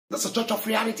This is Church of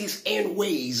Realities and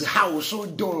Ways. How so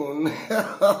done?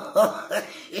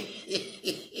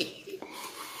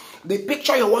 The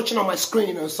picture you're watching on my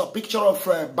screen is a picture of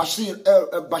Bashir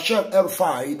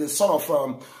El-Rufai, the son of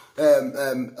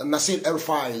Nasir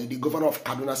El-Rufai, the governor of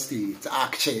Kaduna State,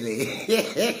 actually.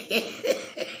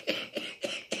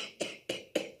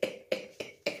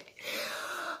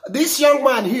 This young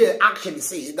man here actually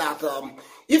says that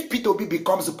if Peter Obi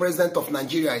becomes the president of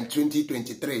Nigeria in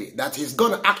 2023, that he's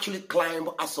going to actually climb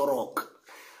Aso Rock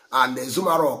and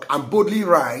Zuma Rock and boldly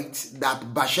write that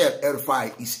Bashir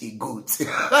El-Rufai is a goat.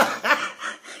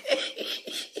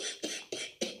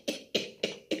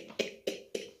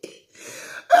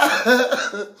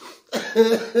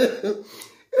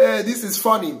 This is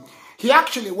funny. He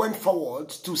actually went forward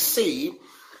to say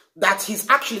that he's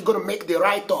actually going to make the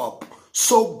write-up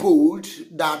so bold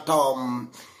that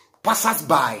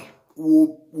passers-by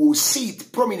will see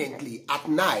it prominently at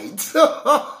night,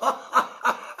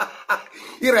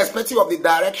 irrespective of the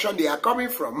direction they are coming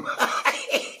from.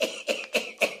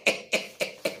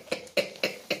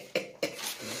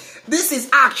 This is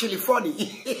actually funny.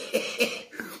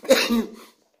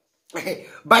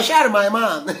 Bashir, my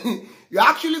man, you're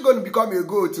actually going to become a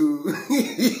goat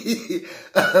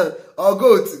or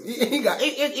goat. You got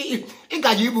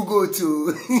you go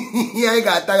to. You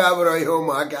got Tagabro home.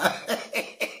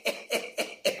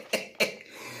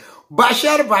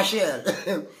 Bashir.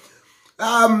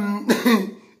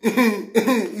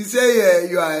 You say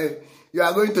you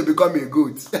are going to become a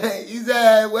goat. He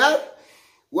said, well,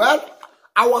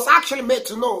 I was actually made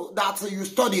to know that you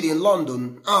studied in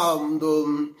London.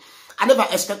 I never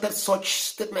expected such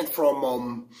statement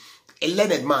from a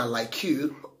learned man like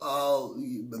you.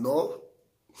 You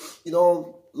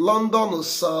know, London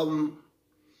is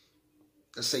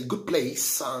it's a good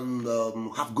place and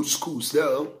have good schools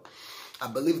there. I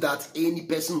believe that any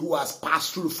person who has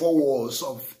passed through the 4 walls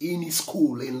of any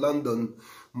school in London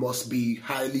must be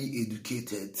highly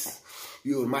educated.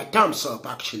 My thumbs up,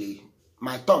 actually.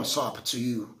 My thumbs up to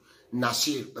you,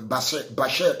 Bashir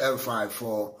El-Rufai,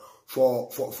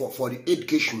 for the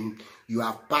education you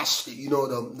have passed, you know,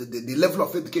 the level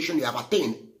of education you have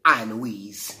attained and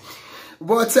ways.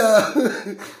 But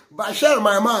Bashir,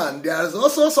 my man, there's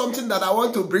also something that I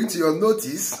want to bring to your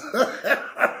notice.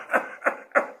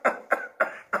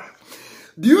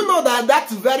 Do you know that that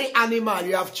very animal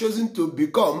you have chosen to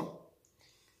become,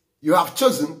 after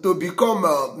the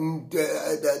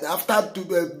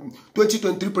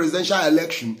 2023 presidential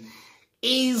election,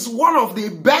 is one of the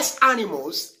best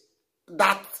animals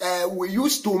that we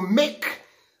used to make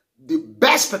the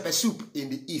best pepper soup in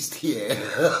the East here.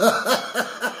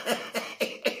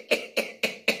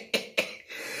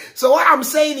 So what I'm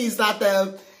saying is that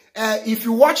if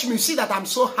you watch me, you see that I'm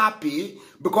so happy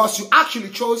because you actually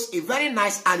chose a very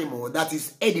nice animal that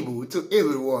is edible to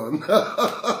everyone.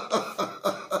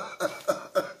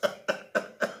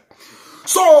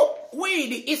 So we,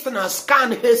 the Easterners,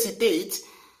 can't hesitate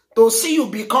to see you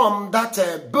become that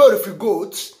beautiful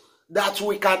goat that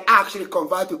we can actually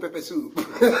convert to pepper soup.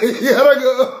 Here we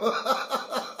go.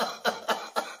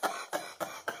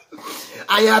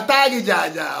 Ayatagi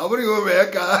Jaja,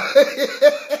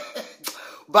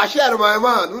 Bashir, my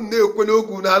man,